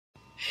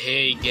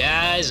Hey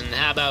guys, and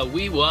how about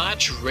we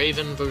watch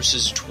Raven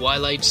vs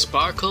Twilight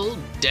Sparkle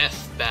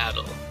Death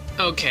Battle?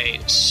 Okay,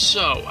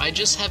 so I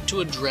just have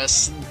to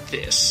address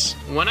this.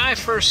 When I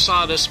first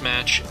saw this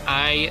match,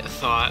 I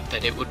thought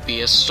that it would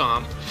be a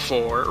stomp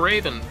for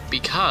Raven,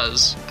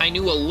 because I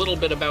knew a little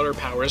bit about her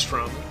powers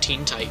from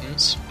Teen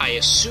Titans. I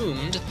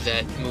assumed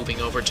that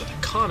moving over to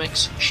the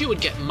comics, she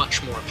would get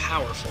much more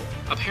powerful.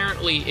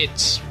 Apparently,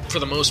 it's, for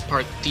the most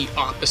part, the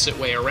opposite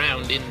way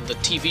around. In the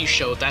TV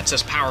show, that's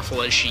as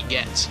powerful as she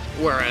gets.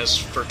 Whereas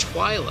for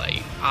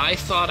Twilight, I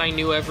thought I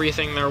knew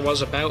everything there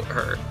was about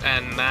her,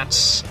 and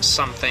that's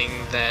something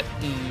that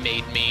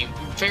made me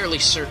fairly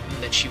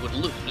certain that she would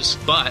lose.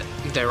 But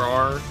there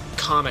are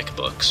comic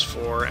books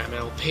for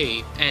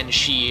MLP, and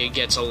she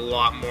gets a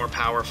lot more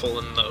powerful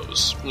in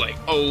those. Like,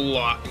 a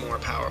lot more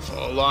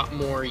powerful, a lot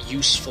more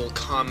useful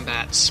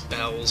combat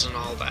spells and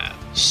all that.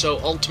 So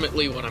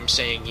ultimately what I'm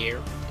saying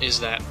here is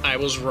that I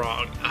was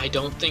wrong. I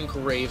don't think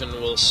Raven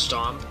will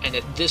stomp, and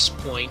at this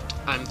point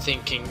I'm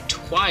thinking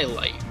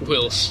Twilight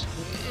will,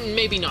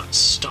 maybe not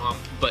stomp,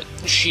 but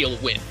she'll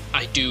win.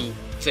 I do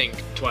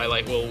think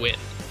Twilight will win.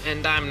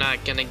 And I'm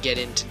not gonna get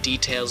into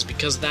details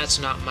because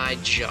that's not my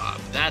job.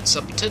 That's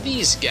up to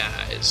these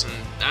guys,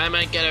 and I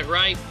might get it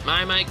right,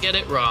 I might get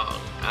it wrong.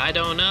 I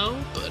don't know,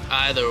 but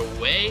either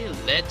way,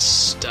 let's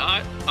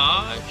start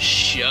our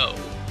show.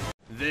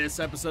 This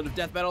episode of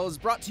Death Battle is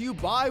brought to you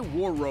by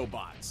War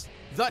Robots,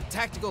 the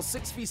tactical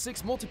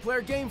 6v6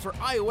 multiplayer game for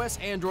iOS,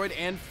 Android,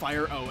 and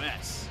Fire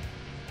OS.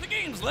 The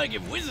game's like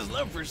if Wiz's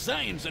love for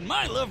science and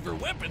my love for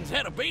weapons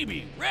had a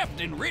baby,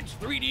 wrapped in rich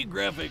 3D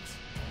graphics.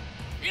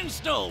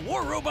 Install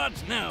War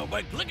Robots now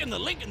by clicking the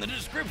link in the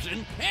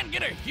description and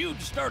get a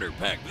huge starter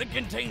pack that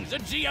contains a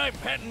GI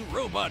patent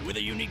robot with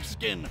a unique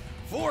skin,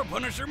 4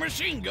 Punisher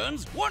machine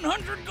guns,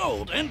 100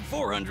 gold, and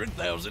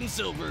 400,000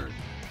 silver.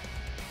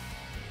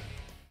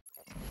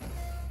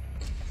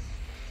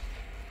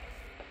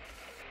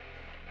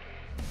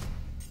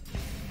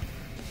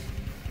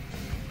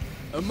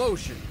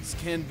 Emotions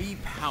can be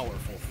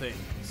powerful things.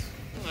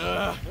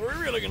 We're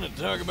really gonna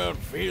talk about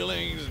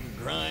feelings and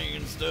crying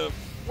and stuff?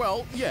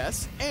 Well,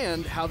 yes,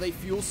 and how they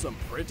fuel some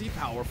pretty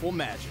powerful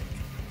magic.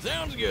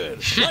 Sounds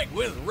good. Like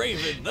with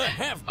Raven, the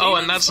half. Oh,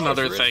 and that's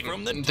another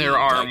thing. There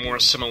are more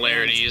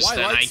similarities than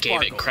I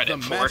gave it credit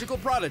the for. Magical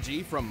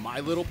prodigy from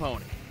My Little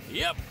Pony.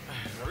 Yep,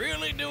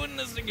 really doing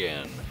this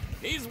again.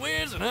 He's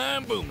Wiz and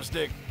I'm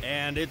Boomstick.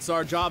 And it's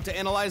our job to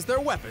analyze their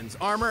weapons,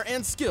 armor,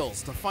 and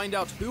skills to find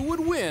out who would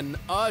win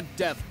a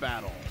death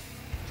battle.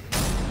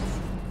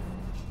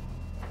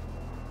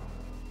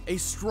 A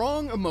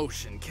strong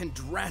emotion can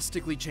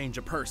drastically change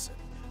a person.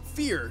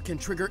 Fear can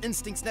trigger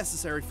instincts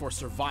necessary for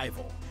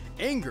survival.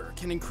 Anger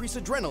can increase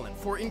adrenaline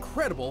for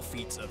incredible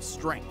feats of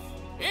strength.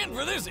 And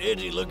for this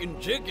edgy-looking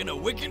chick in a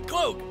wicked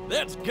cloak,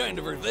 that's kind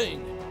of her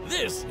thing.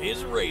 This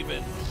is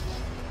Raven.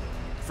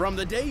 From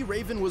the day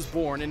Raven was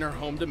born in her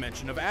home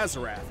dimension of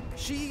Azarath,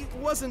 she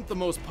wasn't the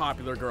most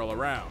popular girl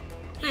around.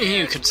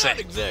 You could say.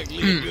 Exactly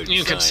a good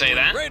you could say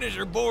that. Right as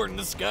you're born,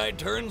 the sky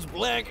turns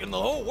black and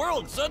the whole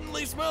world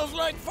suddenly smells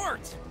like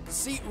farts.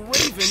 See,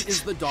 Raven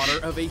is the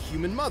daughter of a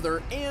human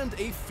mother and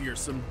a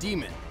fearsome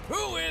demon.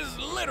 Who is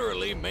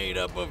literally made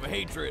up of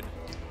hatred.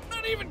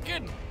 Not even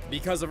kidding.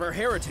 Because of her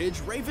heritage,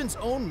 Raven's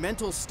own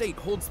mental state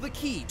holds the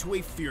key to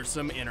a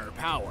fearsome inner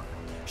power.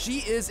 She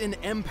is an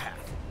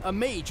empath, a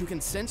mage who can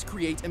sense,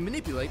 create, and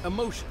manipulate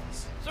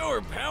emotions. So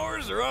her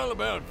powers are all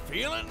about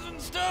feelings and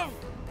stuff?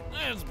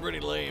 That's pretty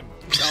lame.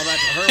 Tell that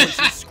to her when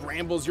she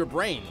scrambles your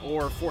brain,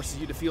 or forces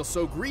you to feel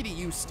so greedy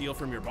you steal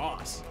from your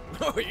boss.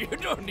 Oh, you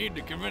don't need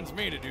to convince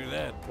me to do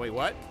that. Wait,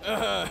 what?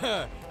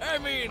 I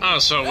mean... Oh,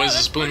 so Wiz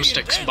is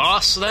Boomstick's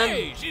boss, then?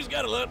 Hey, she's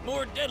got a lot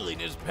more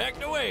deadliness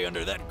packed away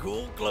under that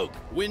cool cloak.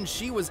 When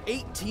she was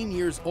 18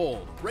 years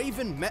old,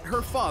 Raven met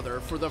her father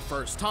for the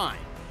first time,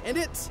 and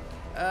it,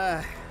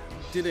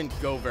 didn't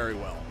go very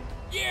well.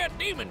 Yeah,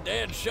 Demon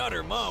Dad shot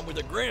her mom with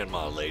a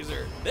grandma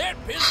laser. That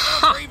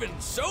pissed off Raven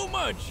so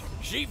much,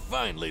 she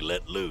finally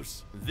let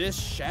loose. This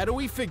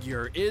shadowy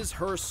figure is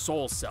her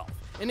soul self,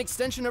 an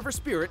extension of her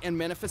spirit and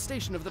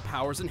manifestation of the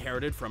powers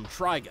inherited from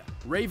Trigon.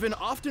 Raven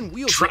often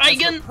wields it as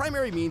her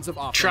primary means of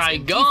offense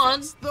and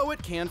defense, though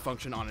it can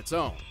function on its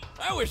own.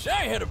 I wish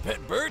I had a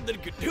pet bird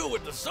that could do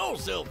what the soul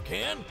self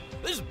can.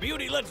 This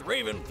beauty lets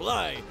Raven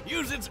fly,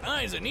 use its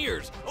eyes and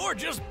ears, or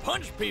just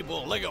punch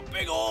people like a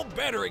big old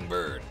battering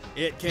bird.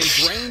 It can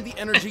drain the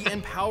energy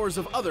and powers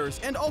of others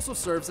and also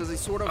serves as a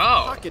sort of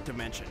pocket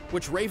dimension,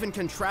 which Raven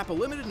can trap a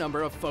limited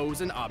number of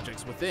foes and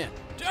objects within.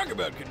 Talk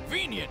about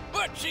convenient,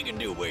 but she can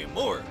do way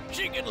more.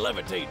 She can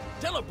levitate,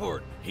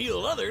 teleport,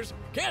 heal others,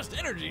 cast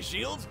energy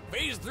shields,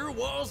 phase through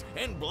walls,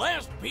 and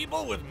blast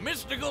people with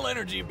mystical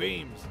energy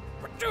beams.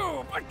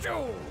 Pachoo,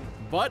 pachoo.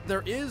 But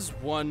there is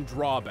one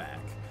drawback.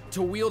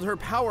 To wield her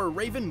power,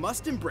 Raven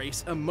must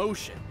embrace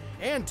emotion,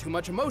 and too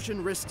much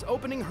emotion risks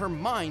opening her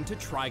mind to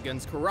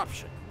Trigon's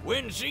corruption.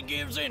 When she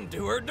gives in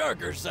to her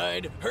darker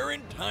side, her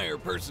entire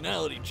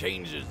personality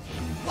changes.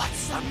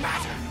 What's the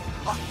matter?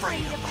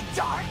 Afraid of the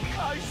dark?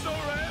 I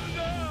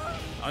surrender!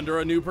 Under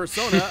a new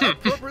persona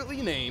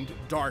appropriately named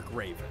Dark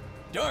Raven.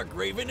 Dark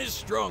Raven is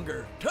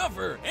stronger,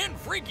 tougher, and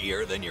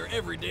freakier than your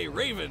everyday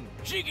Raven.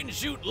 She can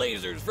shoot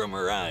lasers from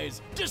her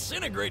eyes,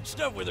 disintegrate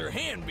stuff with her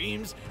hand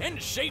beams, and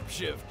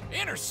shapeshift.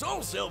 And her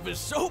soul self is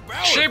so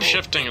powerful,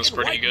 shapeshifting is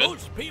pretty good.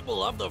 Most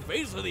people off the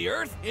face of the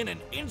earth in an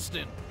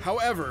instant.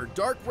 However,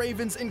 Dark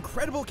Raven's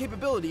incredible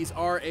capabilities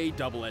are a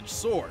double-edged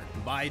sword.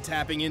 By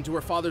tapping into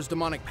her father's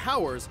demonic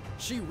powers,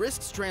 she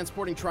risks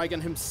transporting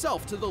Trigon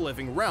himself to the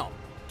living realm,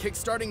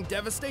 kickstarting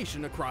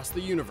devastation across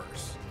the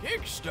universe.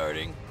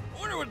 Kickstarting?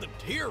 Wonder what the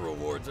tier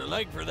rewards are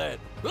like for that.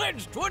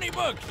 Pledge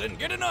 $20 and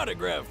get an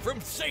autograph from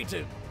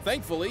Satan.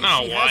 Thankfully,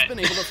 she has been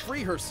able to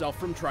free herself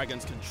from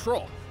Trigon's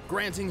control,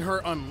 granting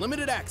her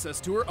unlimited access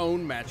to her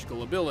own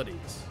magical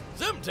abilities.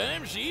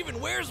 Sometimes she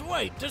even wears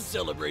white to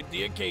celebrate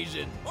the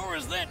occasion. Or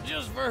is that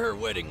just for her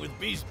wedding with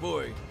Beast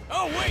Boy?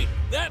 Oh wait,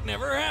 that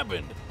never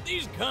happened.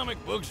 These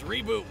comic books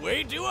reboot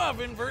way too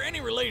often for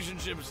any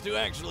relationships to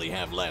actually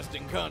have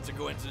lasting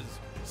consequences.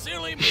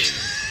 Silly me.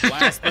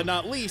 Last but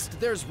not least,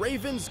 there's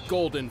Raven's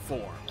golden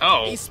form.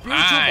 Oh, a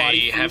spiritual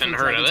body I haven't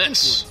heard of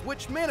this.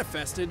 Which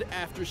manifested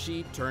after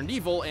she turned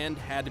evil and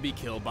had to be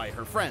killed by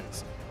her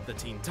friends, the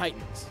Teen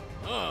Titans.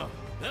 Oh,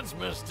 that's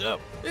messed up.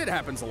 It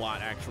happens a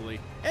lot, actually.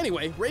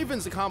 Anyway,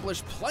 Raven's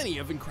accomplished plenty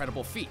of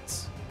incredible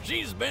feats.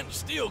 She's bent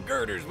steel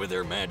girders with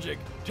her magic,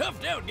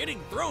 toughed out getting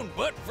thrown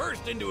butt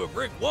first into a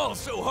brick wall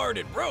so hard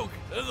it broke,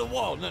 the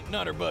wall,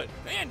 not her butt,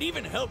 and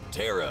even helped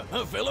Terra,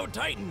 a fellow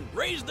Titan,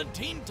 raise the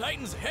Teen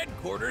Titans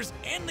headquarters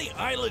and the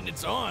island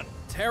it's on.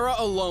 Terra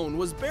alone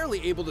was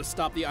barely able to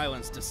stop the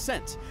island's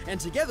descent, and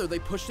together they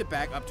pushed it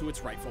back up to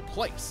its rightful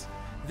place.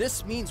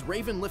 This means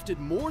Raven lifted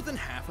more than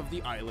half of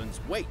the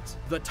island's weight.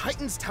 The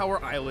Titan's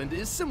Tower Island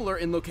is similar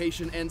in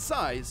location and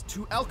size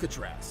to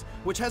Alcatraz,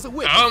 which has a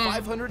width of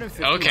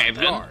 550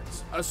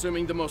 yards.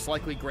 Assuming the most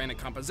likely granite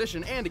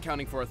composition and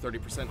accounting for a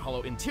 30%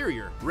 hollow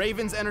interior,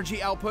 Raven's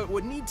energy output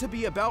would need to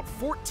be about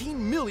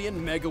 14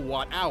 million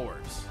megawatt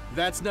hours.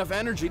 That's enough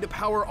energy to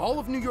power all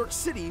of New York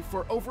City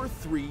for over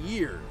 3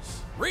 years.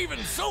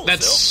 Raven's soul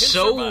That's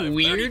self can so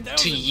weird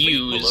to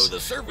use.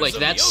 Like,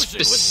 that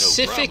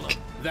specific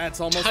That's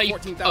almost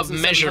type of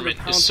measurement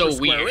is so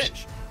weird.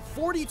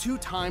 42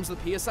 times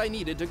the PSI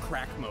needed to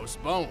crack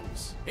most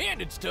bones.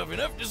 And it's tough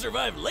enough to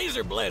survive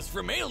laser blasts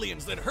from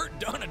aliens that hurt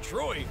Donna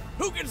Troy.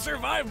 Who can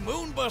survive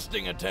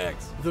moon-busting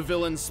attacks? The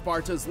villain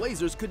Sparta's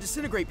lasers could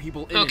disintegrate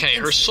people in Okay,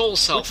 an her instant, soul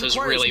self is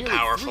really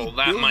powerful.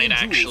 That might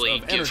actually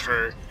give energy.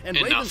 her And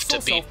enough Raven's to soul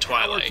beat self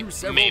powered Twilight. through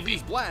several of Maybe.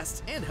 these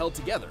blasts and held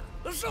together.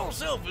 The soul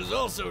self is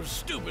also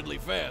stupidly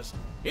fast.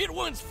 It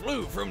once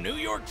flew from New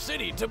York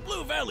City to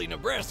Blue Valley,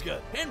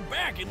 Nebraska, and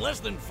back in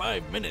less than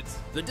 5 minutes.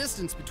 The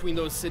distance between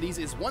those cities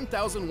is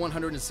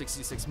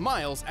 1,166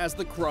 miles as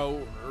the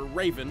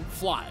Raven,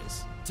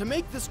 flies. To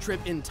make this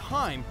trip in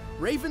time,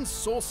 Raven's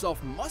soul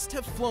self must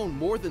have flown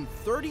more than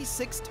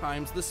 36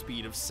 times the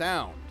speed of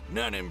sound.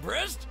 Not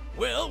impressed?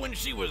 Well, when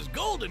she was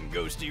golden,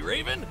 Ghosty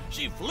Raven,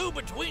 she flew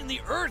between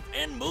the Earth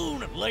and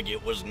Moon like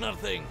it was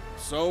nothing.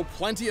 So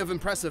plenty of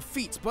impressive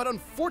feats, but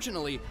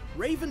unfortunately,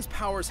 Raven's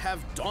powers have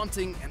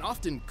daunting and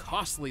often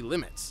costly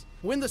limits.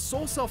 When the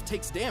soul self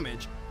takes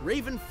damage,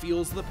 Raven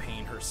feels the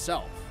pain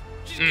herself.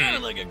 She's kind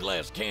of like a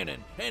glass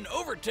cannon, and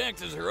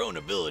overtaxes her own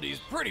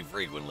abilities pretty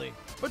frequently.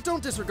 But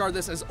don't disregard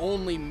this as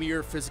only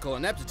mere physical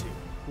ineptitude.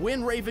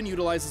 When Raven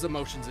utilizes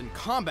emotions in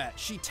combat,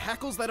 she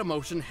tackles that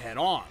emotion head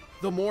on.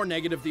 The more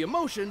negative the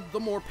emotion, the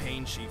more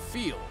pain she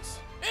feels.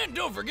 And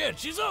don't forget,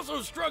 she's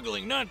also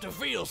struggling not to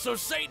feel so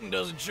Satan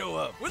doesn't show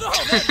up. With all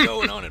that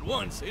going on at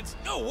once, it's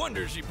no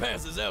wonder she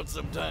passes out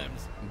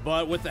sometimes.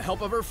 But with the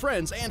help of her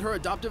friends and her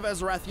adoptive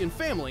Azarathian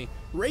family,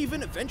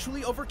 Raven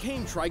eventually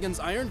overcame Trigon's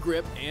iron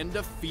grip and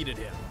defeated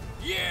him.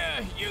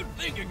 Yeah, you'd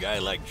think a guy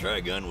like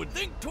Trigon would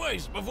think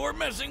twice before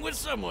messing with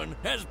someone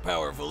as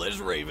powerful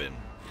as Raven.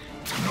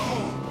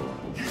 No!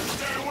 You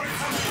stay away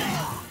from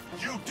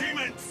me! You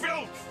demon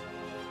filth!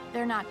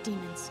 They're not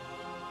demons.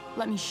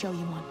 Let me show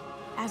you one.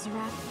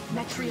 Azarath,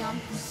 Metrion,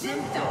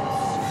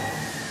 Synthos!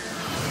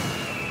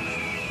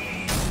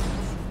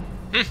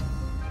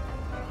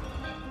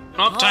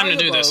 Well, time to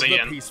do this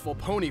again. The peaceful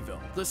Ponyville,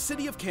 the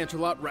city of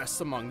Canterlot rests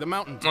among the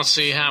mountains. Let's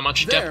see how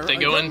much depth they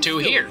go into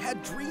here.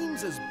 Had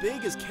dreams as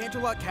big as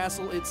Canterlot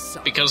Castle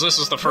itself. Because this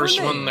is the first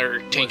one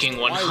they're taking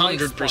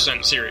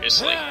 100%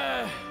 seriously.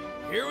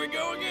 Here we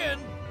go again.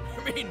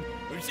 I mean,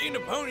 we've seen a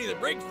pony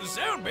that breaks the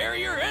sound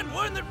barrier and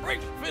one that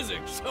breaks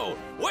physics, so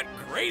what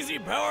crazy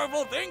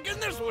powerful thing can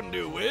this one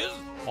do, Wiz?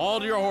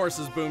 Hold your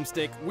horses,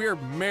 Boomstick. We're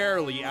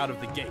merely out of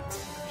the gate.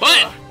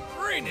 But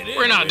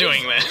we're not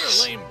doing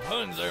this. Your lame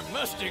puns are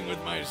musting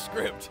with my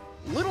script.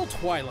 Little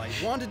Twilight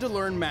wanted to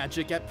learn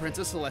magic at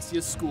Princess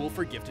Celestia's School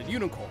for Gifted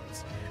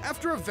Unicorns.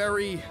 After a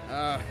very,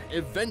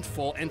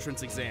 eventful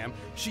entrance exam,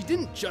 she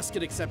didn't just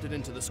get accepted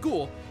into the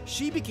school,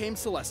 she became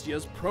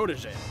Celestia's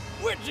protege.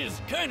 Which is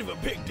kind of a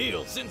big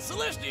deal, since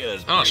Celestia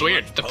is it's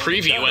weird. The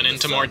preview went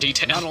into more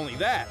detail. Not only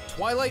that,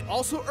 Twilight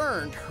also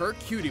earned her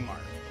cutie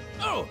mark.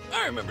 Oh,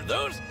 I remember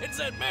those. It's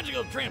that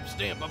magical tramp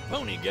stamp a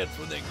pony gets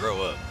when they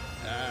grow up.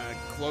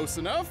 Close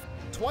enough.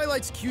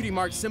 Twilight's cutie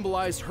mark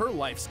symbolized her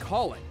life's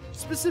calling.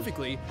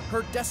 specifically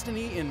her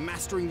destiny in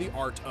mastering the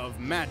art of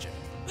magic.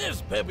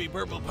 This peppy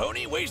purple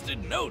pony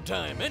wasted no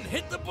time and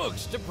hit the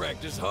books to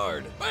practice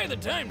hard. By the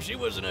time she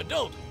was an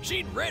adult,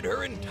 she'd read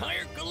her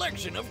entire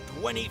collection of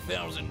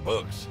 20,000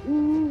 books.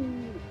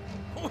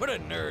 What a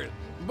nerd.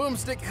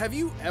 Boomstick, have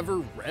you ever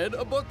read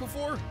a book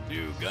before?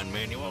 Do gun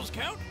manuals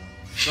count?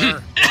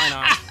 Sure, why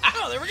not?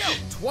 Oh, there we go.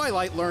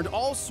 Twilight learned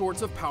all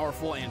sorts of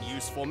powerful and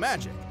useful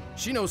magic.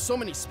 She knows so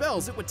many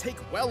spells it would take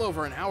well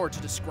over an hour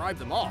to describe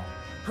them all.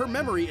 Her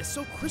memory is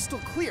so crystal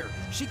clear,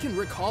 she can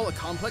recall a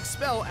complex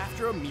spell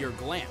after a mere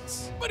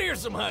glance. But here's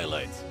some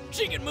highlights.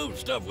 She can move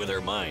stuff with her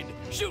mind,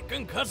 shoot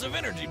concussive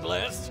energy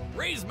blasts,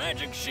 raise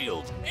magic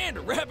shields, and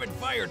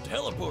rapid-fire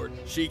teleport.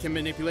 She can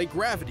manipulate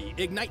gravity,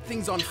 ignite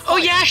things on fire, oh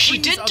yeah, she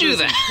freeze did do others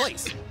that. in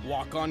place,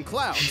 walk on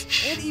clouds,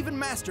 and even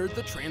mastered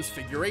the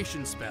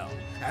transfiguration spell.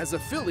 As a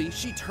filly,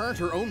 she turned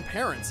her own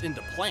parents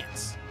into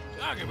plants.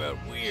 Talk about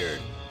weird.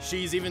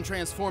 She's even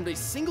transformed a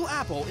single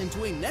apple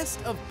into a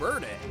nest of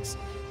bird eggs,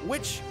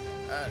 which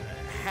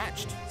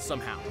hatched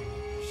somehow.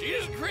 She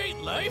just create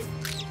life?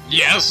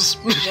 Yes.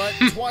 But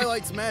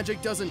Twilight's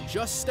magic doesn't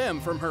just stem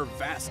from her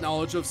vast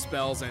knowledge of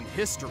spells and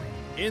history.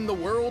 In the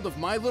world of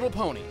My Little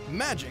Pony,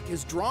 magic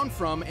is drawn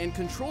from and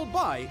controlled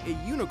by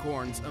a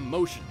unicorn's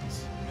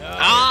emotions. Here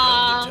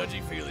comes the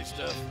touchy-feely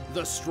stuff.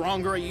 The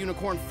stronger a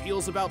unicorn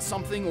feels about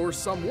something or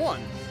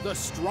someone, the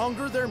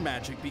stronger their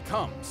magic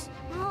becomes.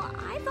 Well,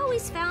 I've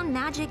always found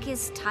magic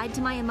is tied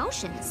to my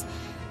emotions.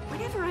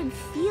 Whatever I'm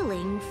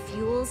feeling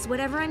fuels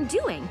whatever I'm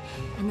doing.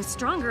 And the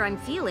stronger I'm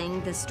feeling,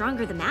 the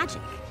stronger the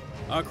magic.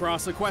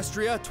 Across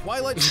Equestria,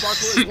 Twilight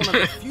Sparkle is one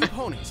of the few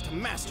ponies to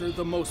master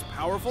the most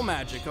powerful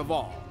magic of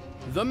all.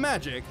 The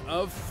magic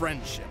of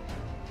friendship.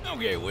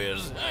 Okay,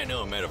 Wiz, I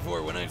know a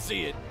metaphor when I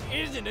see it.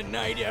 Isn't a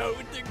night out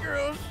with the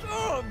girls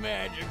so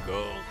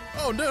magical?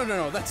 Oh,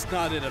 no, that's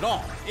not it at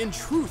all. In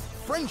truth,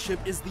 friendship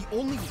is the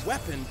only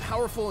weapon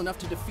powerful enough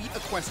to defeat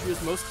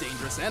Equestria's most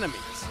dangerous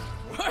enemies.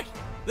 What?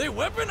 They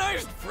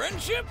weaponized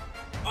friendship?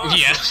 Awesome.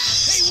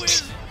 Yes. Hey,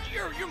 Wiz,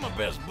 you're my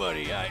best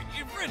buddy.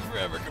 You're friends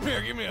forever. Come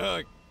here, give me a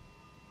hug.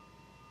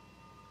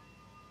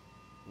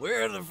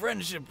 Where are the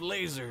friendship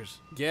lasers?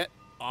 Get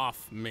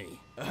off me.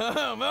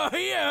 Oh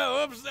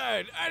yeah,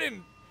 upside.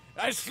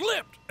 I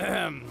slipped.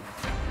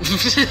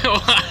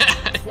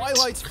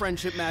 Twilight's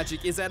friendship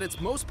magic is at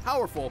its most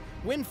powerful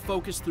when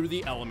focused through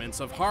the elements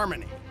of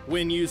harmony.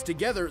 When used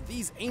together,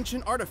 these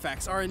ancient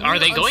artifacts are Are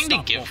they going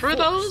to give her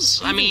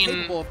those? I mean,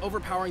 capable of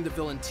overpowering the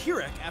villain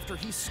Tyrek after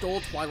he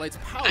stole Twilight's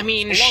powers. I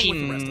mean, she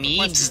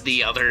needs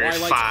the other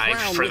 5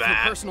 for that. that.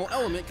 Her personal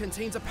element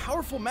contains a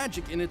powerful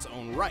magic in its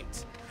own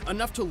right,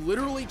 enough to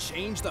literally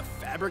change the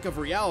fabric of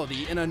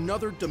reality in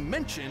another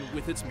dimension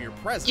with its mere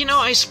presence. You know,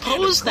 I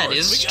suppose that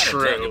is we gotta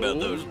true. talk about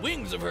those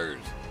wings of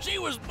hers. She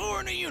was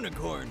born a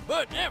unicorn,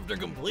 but after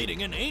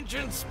completing an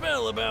ancient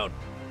spell about,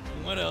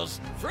 what else?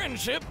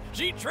 Friendship,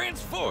 she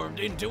transformed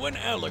into an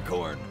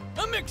alicorn.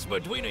 A mix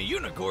between a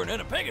unicorn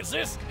and a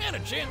Pegasus, and a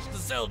chance to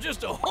sell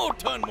just a whole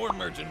ton more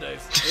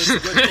merchandise. It's a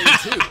good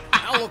thing, too.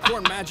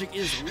 Alicorn magic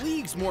is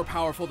leagues more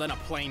powerful than a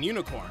plain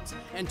unicorn's,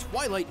 and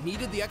Twilight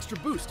needed the extra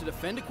boost to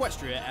defend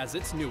Equestria as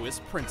its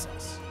newest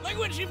princess. Like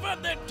when she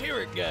fought that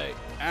Tyrek guy.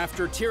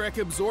 After Tyrek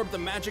absorbed the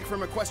magic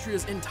from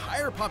Equestria's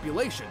entire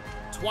population,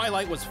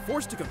 Twilight was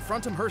forced to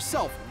confront him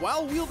herself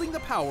while wielding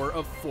the power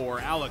of 4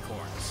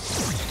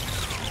 alicorns.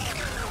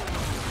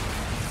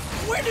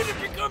 When did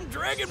it become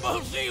Dragon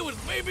Ball Z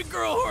with baby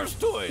girl horse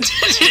toys?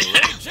 Anyway,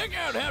 check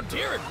out how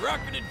Tyrek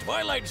rocketed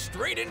Twilight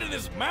straight into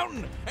this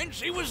mountain, and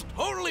she was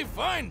totally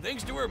fine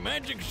thanks to her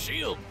magic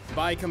shield.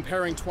 By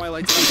comparing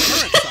Twilight's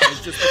apparent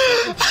size just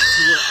before impact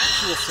to her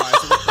actual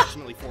size of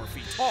approximately 4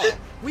 feet tall,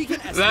 we can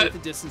estimate the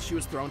distance she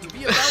was thrown to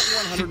be about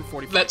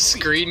 145 feet. That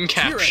screen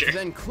capture. Tyrek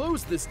then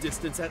closed this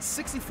distance at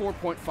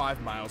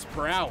 64.5 miles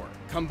per hour.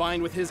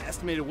 Combined with his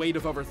estimated weight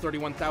of over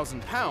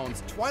 31,000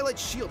 pounds,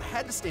 Twilight's shield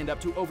had to stand up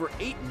to over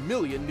 8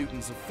 million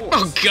newtons of force.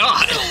 Oh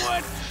god! You know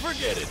what?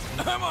 Forget it.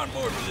 I'm on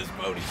board with this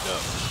pony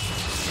stuff.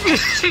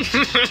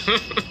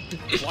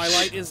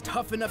 Twilight is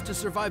tough enough to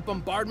survive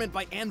bombardment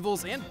by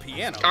anvils and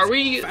pianos. Are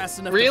we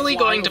really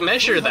going to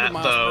measure that,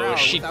 though?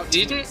 She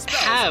didn't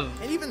have...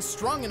 And even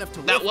strong enough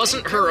to that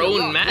wasn't her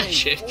own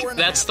magic.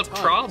 That's the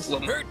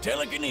problem. Her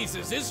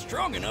telekinesis is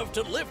strong enough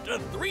to lift a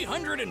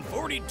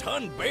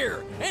 340-ton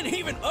bear and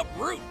even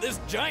uproot this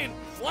giant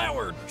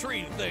flower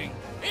tree thing.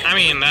 And I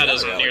mean, that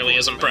isn't nearly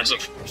as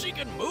impressive. She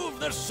can move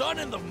the sun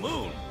and the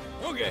moon.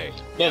 Okay.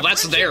 Well,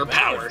 that's their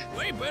power.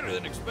 Way better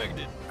than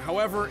expected.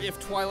 However, if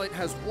Twilight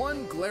has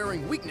one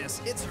glaring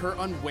weakness, it's her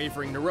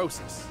unwavering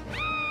neurosis.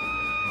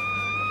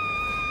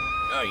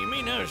 Oh, you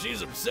mean how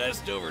she's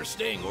obsessed over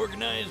staying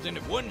organized, and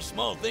if one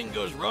small thing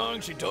goes wrong,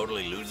 she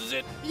totally loses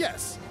it?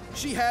 Yes.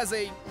 She has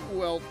a,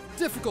 well,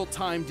 difficult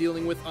time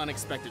dealing with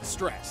unexpected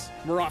stress.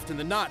 More often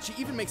than not, she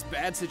even makes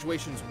bad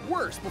situations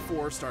worse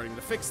before starting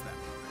to fix them.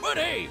 But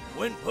hey,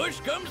 when push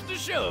comes to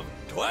shove,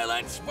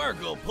 Twilight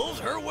Sparkle pulls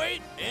her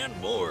weight and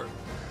more.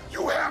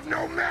 You have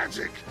no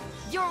magic!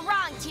 You're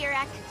wrong,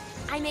 Tyrek.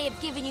 I may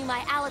have given you my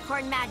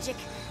alicorn magic,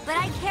 but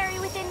I carry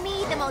within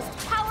me the most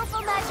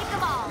powerful magic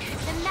of all,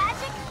 the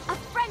magic of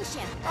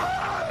friendship.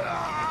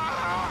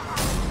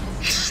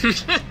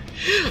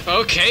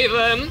 Okay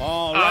then.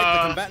 All right, the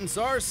combatants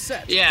are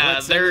set. Yeah,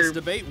 let's end this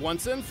debate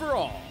once and for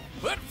all.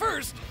 But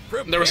first,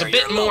 there was a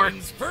bit more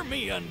for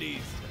me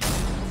undies.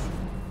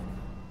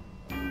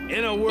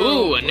 In a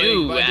world a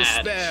new by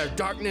ad. despair,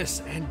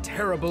 darkness, and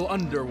terrible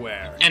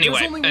underwear. Anyway,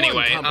 there's only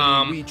one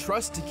company we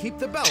trust to keep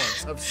the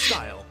balance of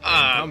style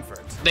and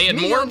comfort. They had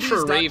more for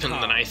MeUndies.com, Raven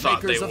than I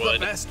thought they makers of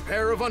would. the best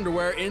pair of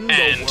underwear in the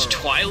And world.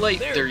 Twilight,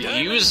 they're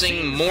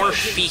using more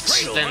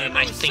feats than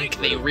I think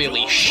they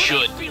really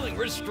should.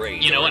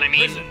 You know what I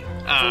mean?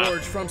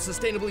 Forged from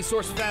sustainably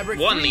sourced fabric,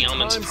 One, the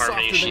elements 3 part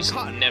times of me, softer she's than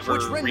cotton, never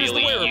which renders the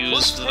really wearer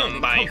used plus them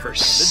tan by and comfort.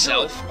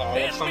 herself, all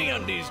of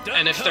them.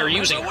 And if they're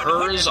using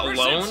hers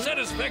alone,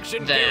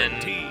 then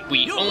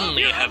we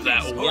only have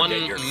that one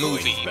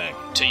movie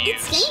to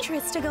It's use.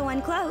 dangerous to go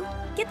unclothed.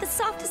 Get the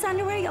softest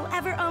underwear you'll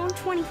ever own,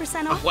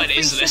 20% off. What with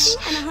is free this?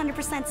 shipping and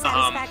 100%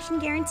 satisfaction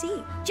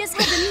guarantee. Just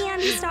head to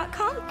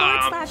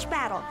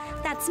MeUndies.com/battle.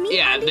 That's MeUndies.com.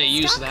 Yeah, they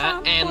used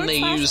that, and they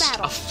used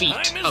a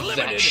feat of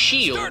that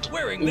shield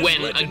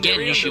when,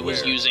 again, she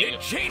was using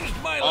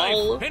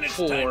all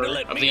 4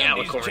 of the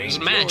Alicorn's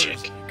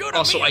magic.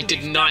 Also, I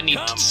did not need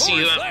to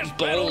see that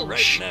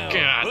bulge.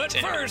 God But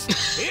damn. first,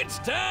 it's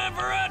time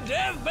for a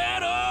death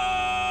battle!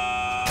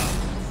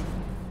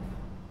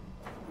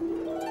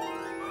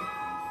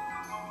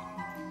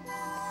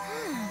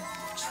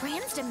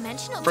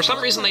 Transdimensional. For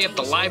some reason, they have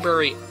the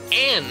library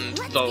and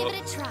Let's the give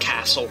it a try.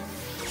 castle.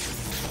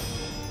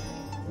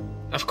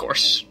 Of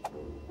course.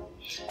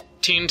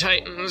 Teen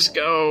Titans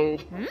Go.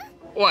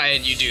 Why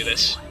did you do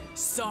this?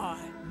 Saw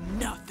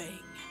nothing.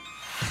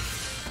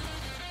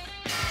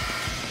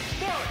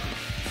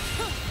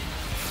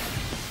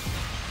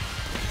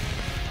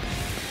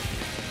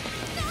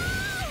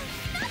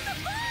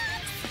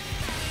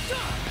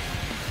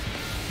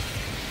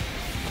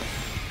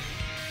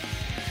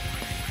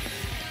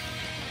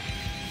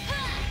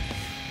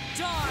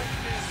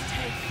 Darkness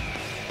take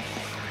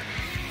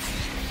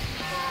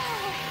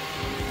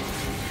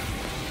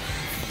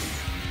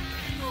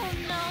Oh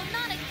no,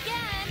 not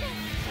again!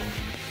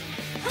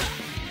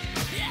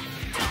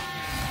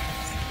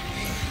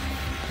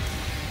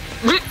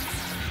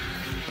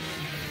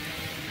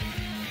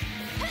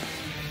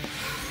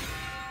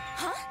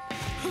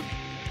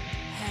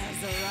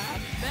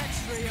 Azarath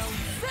Metrio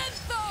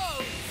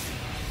Synthos!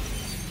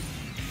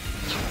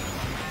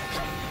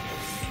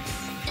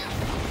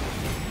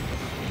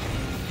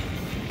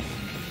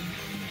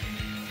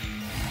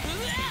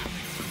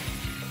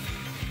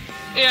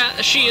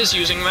 Yeah, she is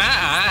using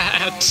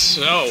that.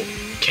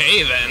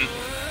 Okay then.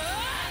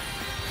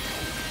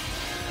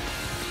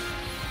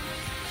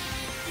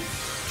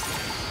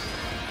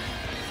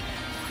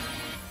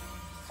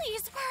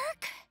 Please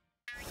work.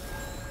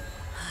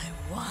 I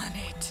want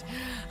it.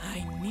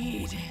 I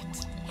need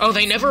it. Oh,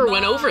 they never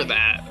went over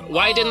that.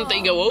 Why didn't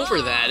they go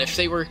over that if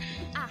they were...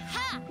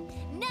 Aha!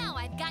 Now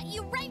I've got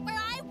you right where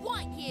I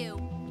want you.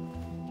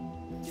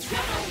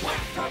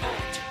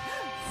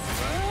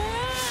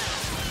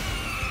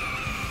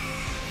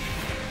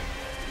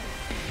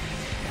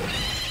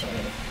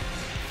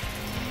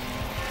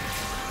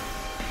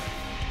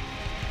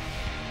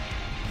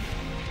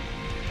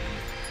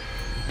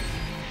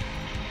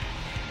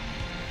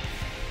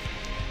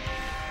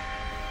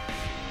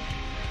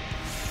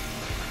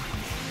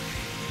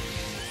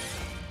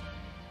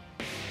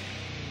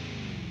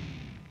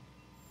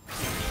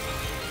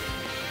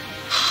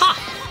 Ha!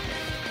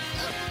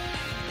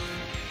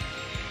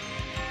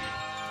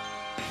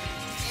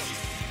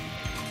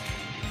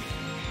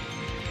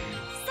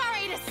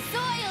 Sorry to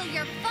soil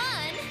your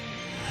fun.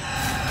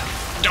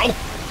 Oh,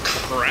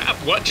 crap.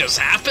 What just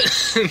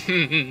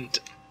happened?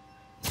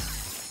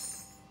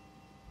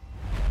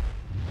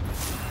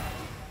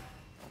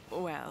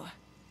 Well,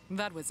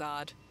 that was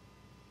odd.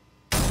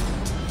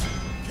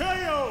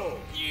 KO!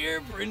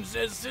 Dear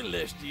Princess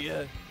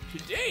Celestia,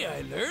 today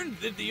I learned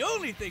that the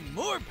only thing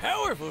more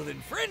powerful than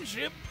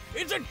friendship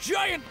is a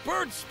giant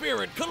bird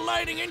spirit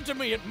colliding into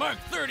me at Mark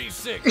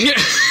 36.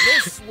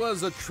 This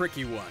was a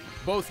tricky one.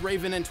 Both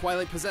Raven and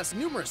Twilight possess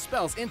numerous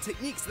spells and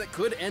techniques that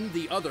could end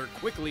the other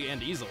quickly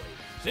and easily.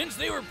 Since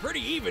they were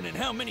pretty even in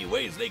how many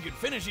ways they could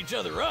finish each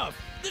other off,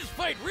 this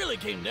fight really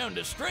came down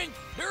to strength,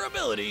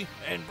 durability,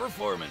 and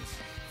performance.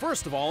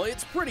 First of all,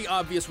 it's pretty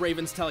obvious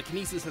Raven's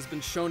telekinesis has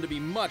been shown to be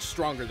much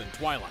stronger than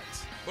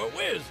Twilight's. But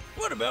Wiz,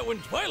 what about when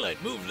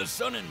Twilight moved the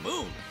sun and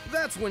moon?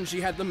 That's when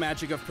she had the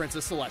magic of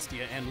Princess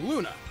Celestia and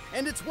Luna,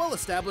 and it's well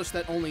established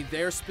that only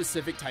their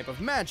specific type of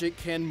magic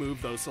can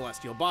move those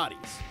celestial bodies.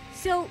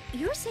 So,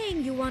 you're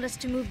saying you want us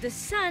to move the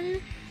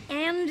sun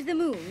and the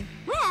moon?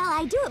 Well,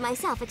 I do it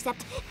myself,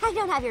 except I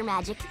don't have your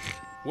magic.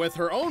 With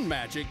her own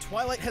magic,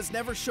 Twilight has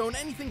never shown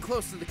anything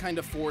close to the kind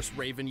of force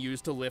Raven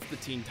used to lift the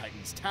Teen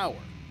Titans Tower.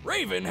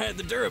 Raven had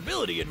the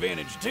durability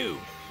advantage too.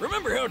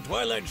 Remember how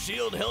Twilight's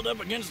shield held up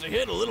against a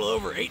hit a little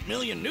over 8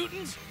 million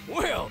newtons?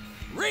 Well,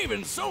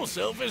 Raven's soul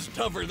self is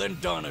tougher than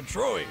Donna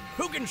Troy,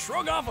 who can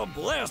shrug off a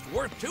blast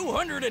worth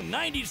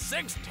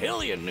 296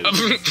 tillion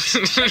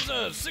newtons.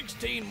 That's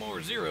 16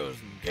 more zeros,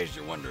 in case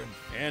you're wondering.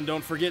 And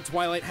don't forget,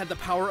 Twilight had the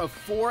power of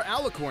 4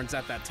 alicorns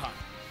at that time.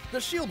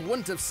 The shield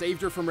wouldn't have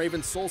saved her from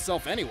Raven's soul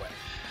self anyway.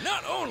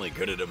 Not only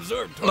could it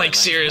absorb Twilight's like,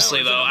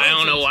 seriously though, I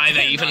don't know why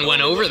they even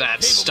went over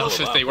that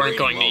stuff if they weren't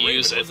going to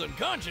use it.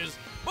 Unconscious,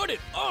 but it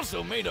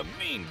also made a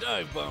mean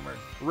dive bomber.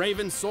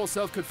 Raven's soul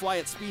self could fly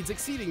at speeds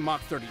exceeding Mach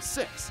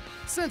 36.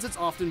 Since it's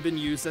often been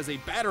used as a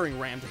battering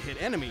ram to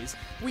hit enemies,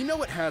 we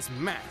know it has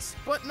mass,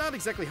 but not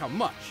exactly how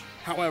much.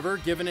 However,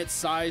 given its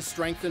size,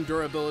 strength, and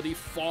durability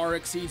far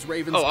exceeds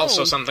Raven's own,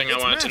 also something I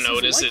wanted to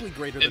note is that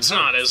it's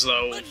not as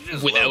though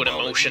without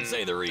emotion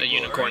a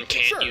unicorn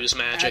can't use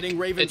magic. Adding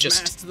Raven's it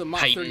just mass to the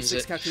Mach heightens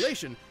 36 it.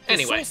 calculation,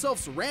 Anyway. the soul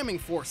self's ramming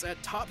force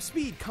at top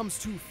speed comes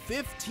to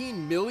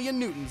 15 million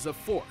newtons of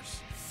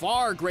force,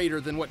 far greater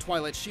than what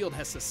Twilight's shield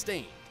has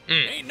sustained.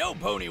 Ain't no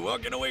pony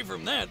walking away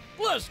from that.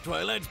 Plus,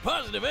 Twilight's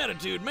positive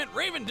attitude meant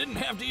Raven didn't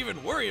have to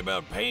even worry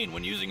about pain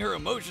when using her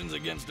emotions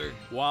against her.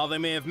 While they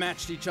may have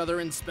matched each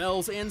other in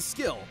spells and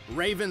skill,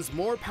 Raven's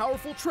more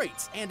powerful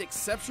traits and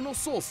exceptional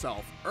soul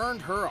self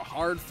earned her a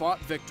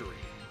hard-fought victory.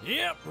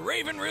 Yep,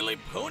 Raven really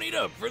ponied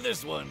up for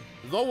this one.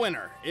 The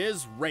winner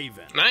is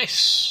Raven.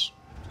 Nice.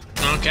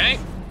 Okay.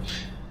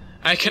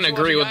 I can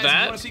agree with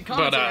that,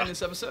 but on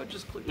this episode,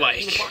 just click that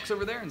little box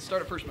over there and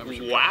start a first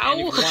membership. Wow.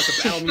 And if you want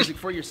the battle music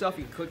for yourself,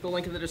 you can click the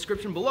link in the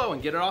description below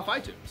and get it off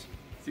iTunes.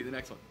 See you in the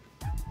next one.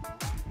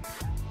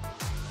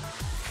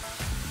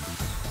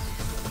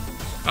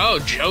 Oh,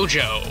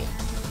 JoJo.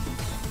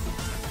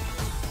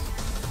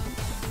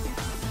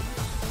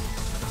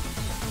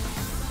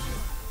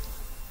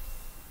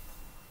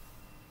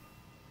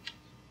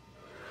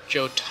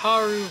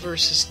 Jotaro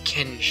versus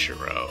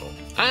Kenshiro.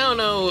 I don't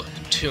know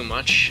too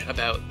much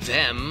about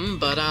them,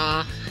 but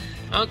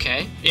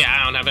okay. Yeah,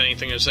 I don't have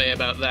anything to say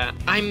about that.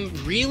 I'm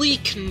really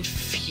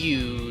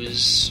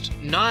confused,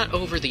 not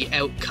over the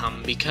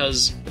outcome,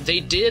 because they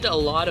did a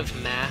lot of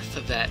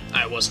math that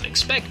I wasn't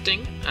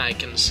expecting, I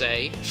can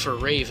say, for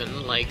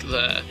Raven, like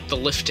the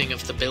lifting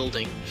of the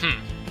building.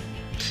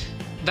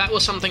 That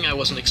was something I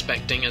wasn't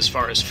expecting as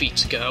far as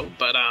feats go,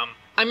 but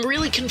I'm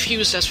really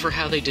confused as for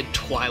how they did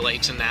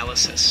Twilight's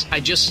analysis.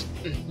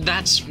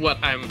 That's what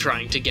I'm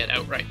trying to get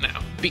out right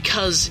now.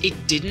 Because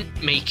it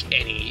didn't make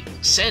any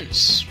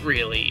sense,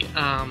 really.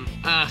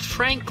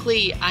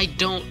 Frankly, I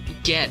don't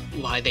get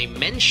why they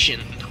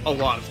mentioned a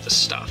lot of the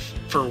stuff.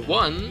 For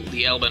one,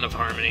 the Element of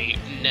Harmony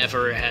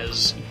never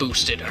has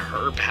boosted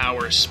her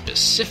power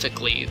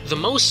specifically. The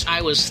most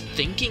I was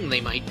thinking they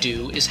might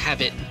do is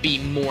have it be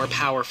more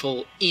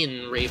powerful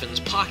in Raven's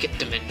pocket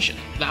dimension.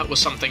 That was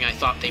something I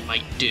thought they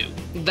might do.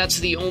 That's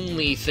the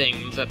only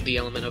thing that the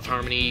Element of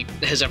Harmony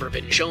has ever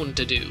been shown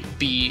to do,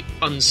 be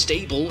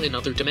unstable in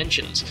other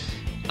dimensions.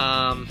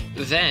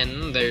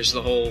 Then there's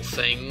the whole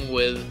thing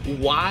with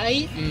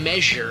why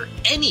measure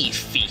any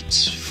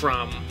feats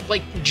from,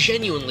 like,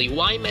 genuinely,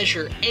 why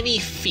measure any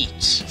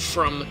feats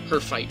from her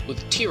fight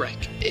with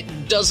Tirek?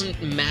 It doesn't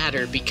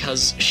matter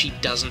because she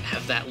doesn't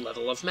have that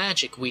level of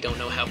magic. We don't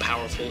know how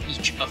powerful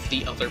each of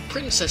the other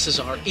princesses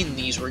are in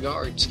these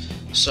regards,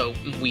 so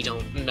we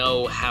don't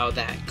know how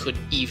that could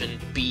even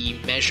be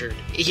measured.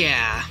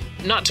 Yeah,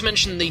 not to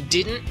mention they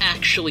didn't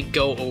actually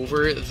go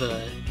over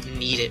the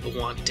need it,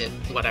 want it,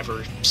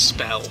 whatever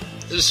spell.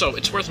 So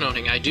it's worth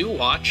noting, I do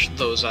watch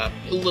those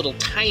little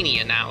tiny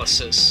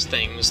analysis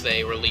things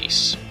they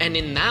release, and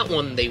in that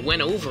one they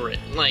went over it,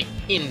 like,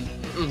 in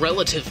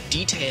relative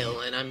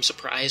detail, and I'm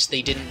surprised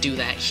they didn't do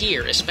that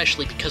here,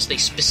 especially because they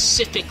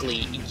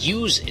specifically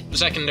use it.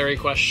 Secondary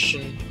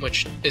question,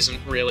 which isn't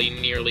really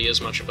nearly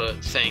as much of a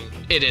thing.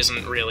 It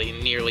isn't really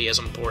nearly as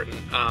important.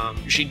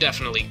 She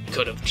definitely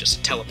could have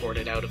just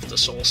teleported out of the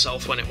soul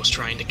self when it was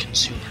trying to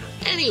consume her.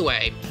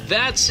 Anyway,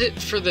 that's it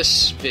for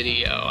this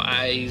video.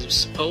 I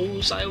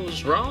suppose I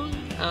was wrong?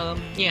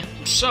 Yeah.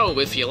 So,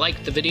 if you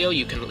liked the video,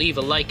 you can leave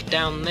a like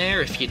down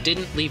there. If you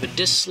didn't, leave a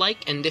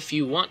dislike. And if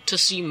you want to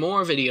see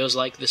more videos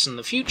like this in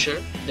the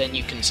future, then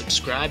you can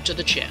subscribe to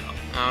the channel.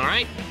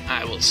 Alright?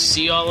 I will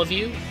see all of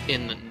you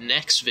in the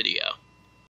next video.